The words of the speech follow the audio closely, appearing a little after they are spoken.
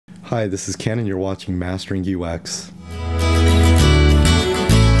Hi, this is Ken and you're watching Mastering UX.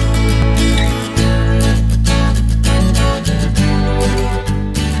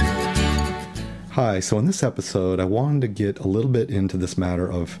 Hi, so in this episode I wanted to get a little bit into this matter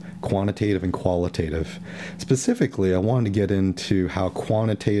of quantitative and qualitative. Specifically, I wanted to get into how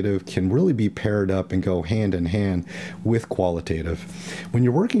quantitative can really be paired up and go hand in hand with qualitative. When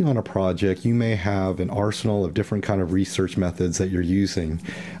you're working on a project, you may have an arsenal of different kind of research methods that you're using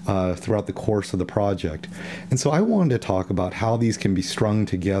throughout the course of the project. And so I wanted to talk about how these can be strung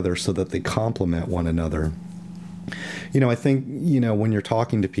together so that they complement one another. I think, when you're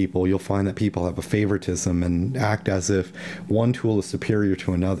talking to people, you'll find that people have a favoritism and act as if one tool is superior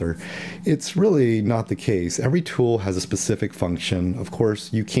to another. It's really not the case. Every tool has a specific function. Of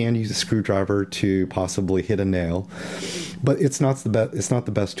course, you can use a screwdriver to possibly hit a nail, but it's not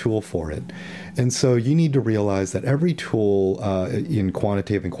the best tool for it. And so you need to realize that every tool in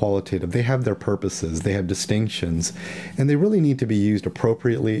quantitative and qualitative, they have their purposes, they have distinctions, and they really need to be used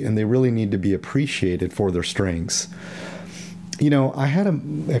appropriately, and they really need to be appreciated for their strengths. I had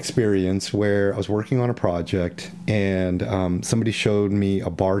an experience where I was working on a project and somebody showed me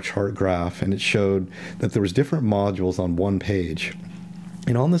a bar chart graph, and it showed that there was different modules on one page.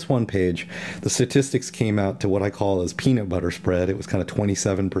 And on this one page, the statistics came out to what I call as peanut butter spread. It was kind of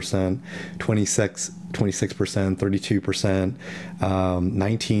 27%, 26%, 32%,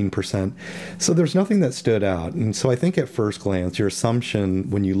 19%. So there's nothing that stood out. And so I think at first glance, your assumption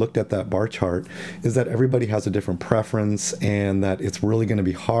when you looked at that bar chart is that everybody has a different preference and that it's really going to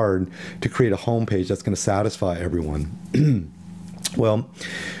be hard to create a homepage that's going to satisfy everyone. Well,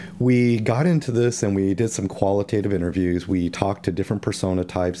 we got into this and we did some qualitative interviews. We talked to different persona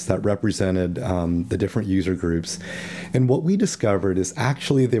types that represented the different user groups. And what we discovered is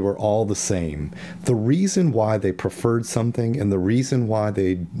actually they were all the same. The reason why they preferred something and the reason why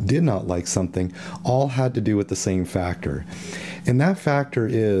they did not like something all had to do with the same factor. And that factor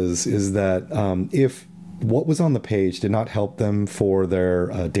is that if what was on the page did not help them for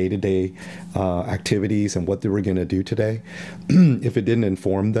their day-to-day activities and what they were going to do today, if it didn't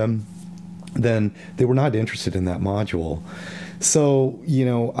inform them, then they were not interested in that module. So,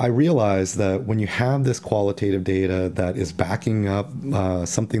 I realized that when you have this qualitative data that is backing up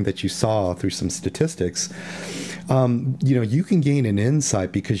something that you saw through some statistics, you can gain an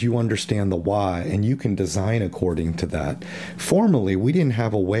insight because you understand the why and you can design according to that. Formerly, we didn't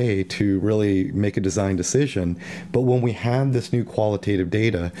have a way to really make a design decision, but when we had this new qualitative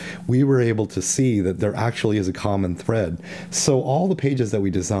data, we were able to see that there actually is a common thread. So all the pages that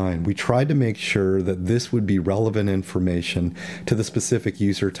we designed, we tried to make sure that this would be relevant information to the specific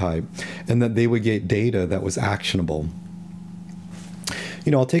user type and that they would get data that was actionable.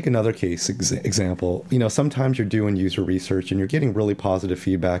 I'll take another case example. Sometimes you're doing user research and you're getting really positive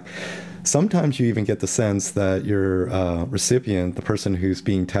feedback. Sometimes you even get the sense that your recipient, the person who's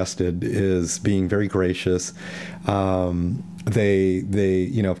being tested, is being very gracious. Of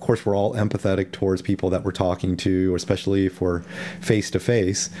course, we're all empathetic towards people that we're talking to, especially if we're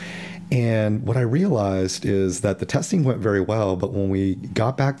face-to-face. And what I realized is that the testing went very well, but when we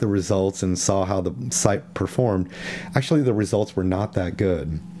got back the results and saw how the site performed, actually the results were not that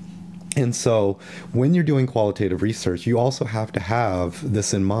good. And so when you're doing qualitative research, you also have to have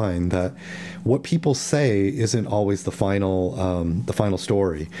this in mind, that what people say isn't always the final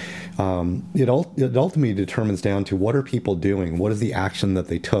story. It ultimately determines down to what are people doing? What is the action that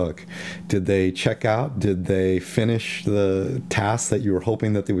they took? Did they check out? Did they finish the tasks that you were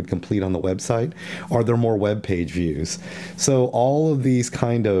hoping that they would complete on the website? Are there more web page views? So all of these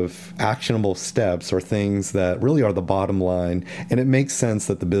kind of actionable steps are things that really are the bottom line, and it makes sense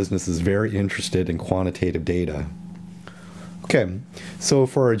that the business is very interested in quantitative data. Okay, so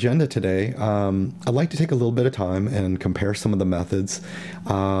for our agenda today, I'd like to take a little bit of time and compare some of the methods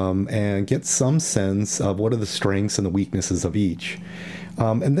and get some sense of what are the strengths and the weaknesses of each.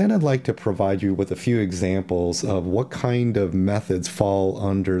 And then I'd like to provide you with a few examples of what kind of methods fall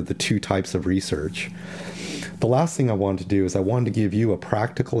under the two types of research. The last thing I wanted to do is I wanted to give you a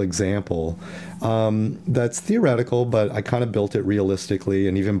practical example that's theoretical, but I kind of built it realistically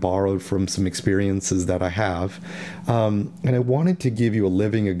and even borrowed from some experiences that I have. And I wanted to give you a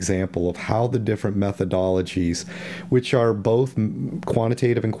living example of how the different methodologies, which are both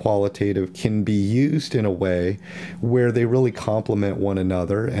quantitative and qualitative, can be used in a way where they really complement one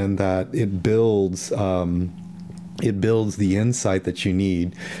another, and that it builds the insight that you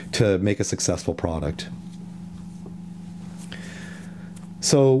need to make a successful product.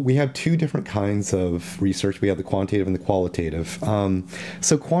 So we have two different kinds of research. We have the quantitative and the qualitative.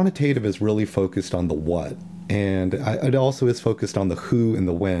 So quantitative is really focused on the what. And it also is focused on the who and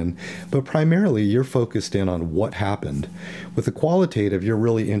the when, but primarily you're focused in on what happened. With the qualitative, you're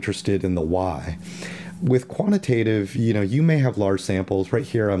really interested in the why. With quantitative, you may have large samples. Right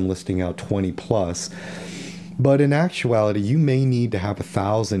here, I'm listing out 20 plus. But in actuality, you may need to have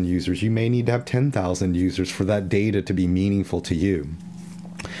 1,000 users. You may need to have 10,000 users for that data to be meaningful to you.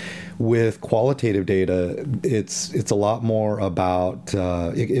 With qualitative data, it's a lot more about,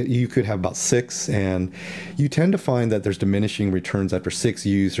 you could have about 6, and you tend to find that there's diminishing returns after 6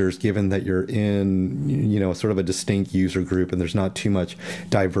 users, given that you're in, sort of a distinct user group and there's not too much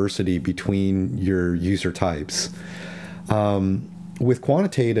diversity between your user types. With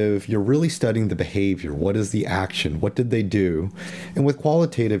quantitative, you're really studying the behavior. What is the action? What did they do? And with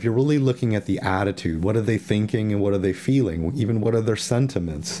qualitative, you're really looking at the attitude. What are they thinking and what are they feeling? Even what are their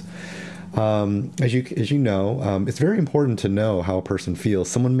sentiments? As you know, it's very important to know how a person feels.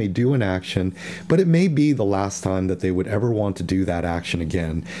 Someone may do an action, but it may be the last time that they would ever want to do that action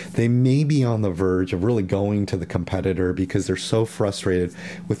again. They may be on the verge of really going to the competitor because they're so frustrated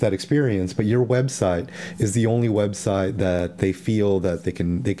with that experience, but your website is the only website that they feel that they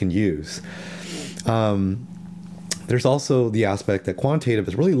can use. There's also the aspect that quantitative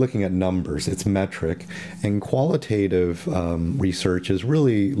is really looking at numbers, it's metric, and qualitative research is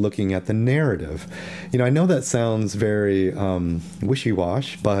really looking at the narrative. I know that sounds very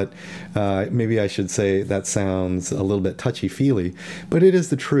wishy-washy, but maybe I should say that sounds a little bit touchy-feely, but it is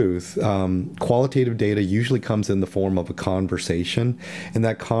the truth. Qualitative data usually comes in the form of a conversation, and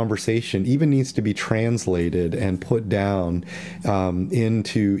that conversation even needs to be translated and put down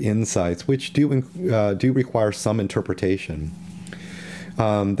into insights, which do require some interpretation.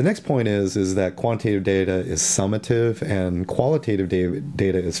 The next point is that quantitative data is summative and qualitative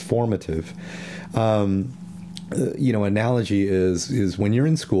data is formative. Analogy is when you're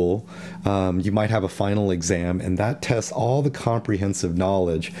in school, you might have a final exam, and that tests all the comprehensive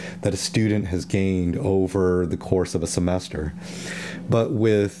knowledge that a student has gained over the course of a semester. But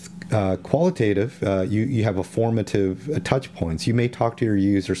with qualitative, you have a formative touch points. You may talk to your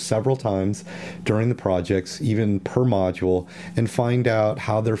user several times during the projects, even per module, and find out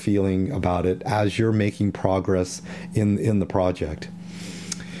how they're feeling about it as you're making progress in the project.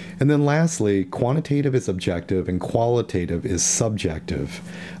 And then lastly, quantitative is objective and qualitative is subjective.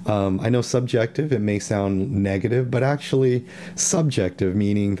 I know subjective, it may sound negative, but actually subjective,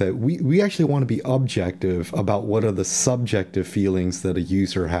 meaning that we actually want to be objective about what are the subjective feelings that a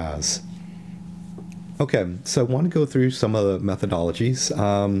user has. Okay, so I want to go through some of the methodologies.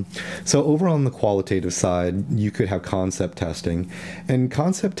 So over on the qualitative side, you could have concept testing. And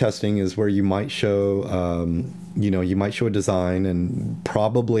concept testing is where you might show, you might show a design, and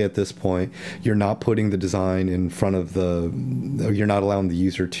probably at this point, you're not putting the design in front of you're not allowing the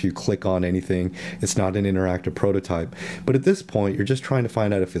user to click on anything. It's not an interactive prototype. But at this point, you're just trying to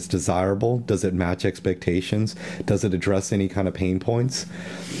find out if it's desirable. Does it match expectations? Does it address any kind of pain points?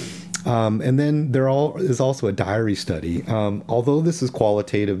 And then there is also a diary study. Although this is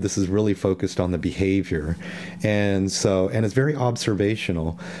qualitative, this is really focused on the behavior. And it's very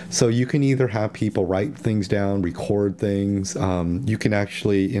observational. So you can either have people write things down, record things. You can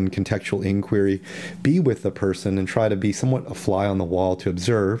actually, in contextual inquiry, be with the person and try to be somewhat a fly on the wall to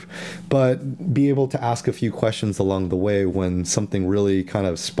observe, but be able to ask a few questions along the way when something really kind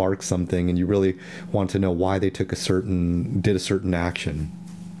of sparks something and you really want to know why they did a certain action.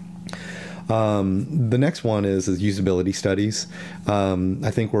 The next one is usability studies.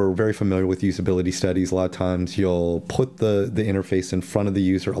 I think we're very familiar with usability studies. A lot of times you'll put the interface in front of the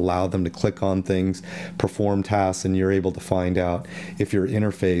user, allow them to click on things, perform tasks, and you're able to find out if your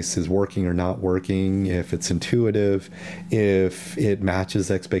interface is working or not working, if it's intuitive, if it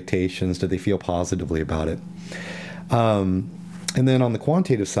matches expectations, do they feel positively about it. And then on the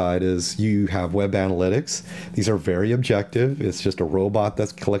quantitative side is you have web analytics. These are very objective. It's just a robot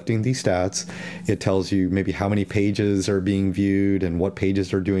that's collecting these stats. It tells you maybe how many pages are being viewed and what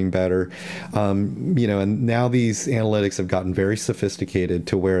pages are doing better. And now these analytics have gotten very sophisticated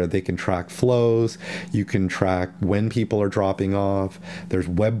to where they can track flows. You can track when people are dropping off. There's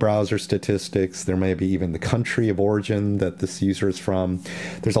web browser statistics. There may be even the country of origin that this user is from.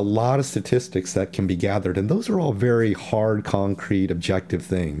 There's a lot of statistics that can be gathered, and those are all very hard, concrete, objective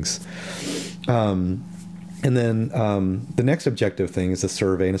things. And then the next objective thing is a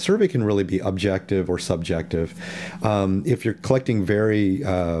survey. And a survey can really be objective or subjective. If you're collecting very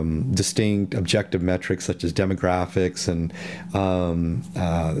distinct objective metrics such as demographics and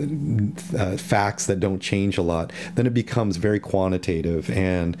facts that don't change a lot, then it becomes very quantitative,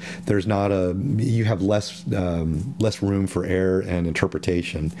 and there's not you have less room for error and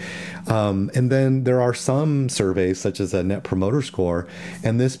interpretation. And then there are some surveys such as a Net Promoter Score,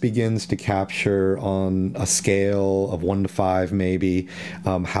 and this begins to capture on a scale of 1 to 5 maybe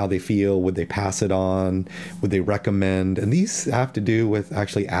how they feel. Would they pass it on? Would they recommend? And these have to do with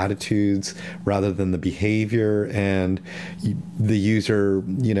actually attitudes rather than the behavior, and the user,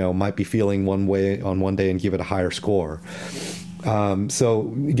 you know, might be feeling one way on one day and give it a higher score.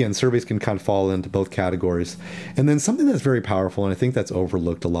 So again, surveys can kind of fall into both categories. And then something that's very powerful, and I think that's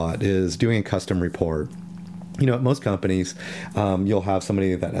overlooked a lot, is doing a custom report. You know, at most companies, you'll have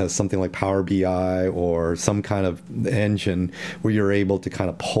somebody that has something like Power BI or some kind of engine where you're able to kind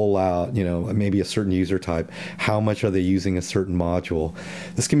of pull out, you know, maybe a certain user type. How much are they using a certain module?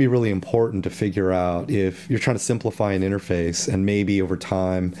 This can be really important to figure out if you're trying to simplify an interface and maybe over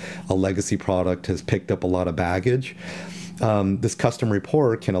time a legacy product has picked up a lot of baggage. This custom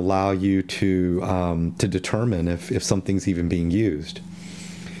report can allow you to determine if something's even being used.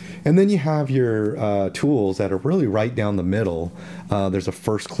 And then you have your tools that are really right down the middle. There's a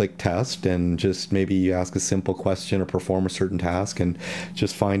first click test, and just maybe you ask a simple question or perform a certain task and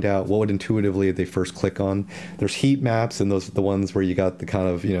just find out what would intuitively they first click on. There's heat maps, and those are the ones where you got the kind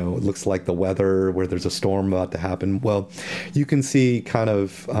of, you know, it looks like the weather where there's a storm about to happen. Well, you can see kind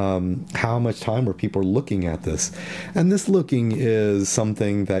of how much time where people are looking at this. And this looking is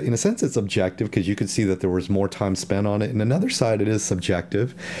something that, in a sense, it's objective because you could see that there was more time spent on it. And another side, it is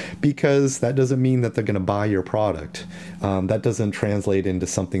subjective, because that doesn't mean that they're going to buy your product. That doesn't translate into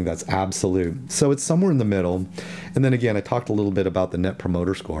something that's absolute. So it's somewhere in the middle. And then again, I talked a little bit about the Net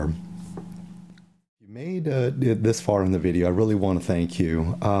Promoter Score. If you made it this far in the video, I really want to thank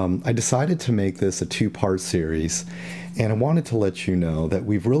you. I decided to make this a two-part series. And I wanted to let you know that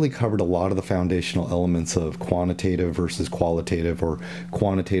we've really covered a lot of the foundational elements of quantitative versus qualitative, or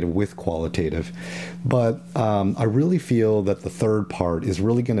quantitative with qualitative. But I really feel that the third part is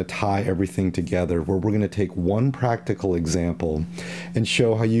really going to tie everything together, where we're going to take one practical example and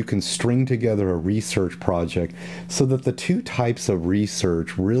show how you can string together a research project so that the two types of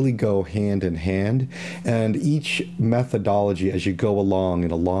research really go hand in hand, and each methodology as you go along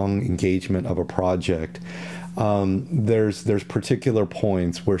in a long engagement of a project, there's particular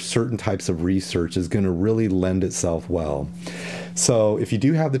points where certain types of research is going to really lend itself well. So if you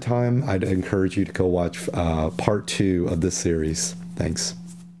do have the time, I'd encourage you to go watch part 2 of this series. Thanks.